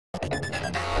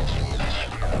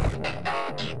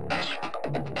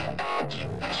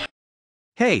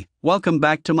Hey, welcome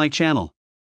back to my channel.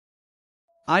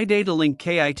 iDatalink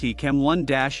KIT CAM1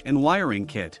 Dash and Wiring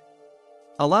Kit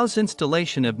allows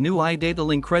installation of new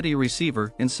iDatalink Ready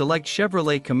receiver in select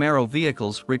Chevrolet Camaro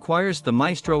vehicles, requires the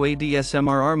Maestro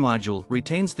ADSMRR module,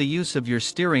 retains the use of your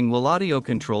steering wheel audio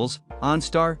controls,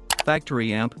 OnStar,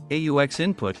 factory amp, AUX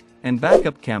input, and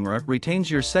backup camera, retains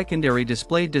your secondary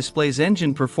display, displays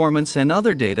engine performance and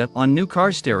other data on new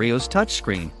car stereo's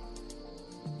touchscreen.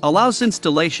 Allows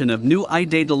installation of new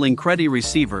iDatalink Ready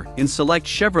receiver in select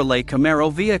Chevrolet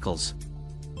Camaro vehicles.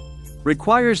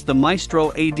 Requires the Maestro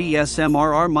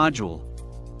ADSMRR module.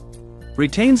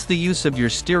 Retains the use of your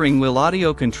steering wheel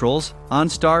audio controls,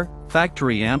 OnStar,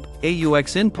 factory amp,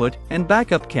 AUX input, and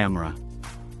backup camera.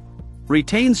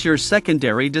 Retains your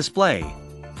secondary display.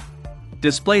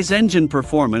 Displays engine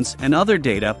performance and other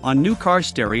data on new car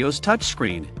stereo's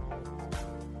touchscreen.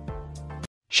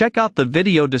 Check out the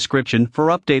video description for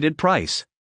updated price.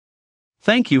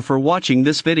 Thank you for watching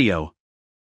this video.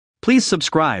 Please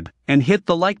subscribe and hit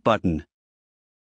the like button.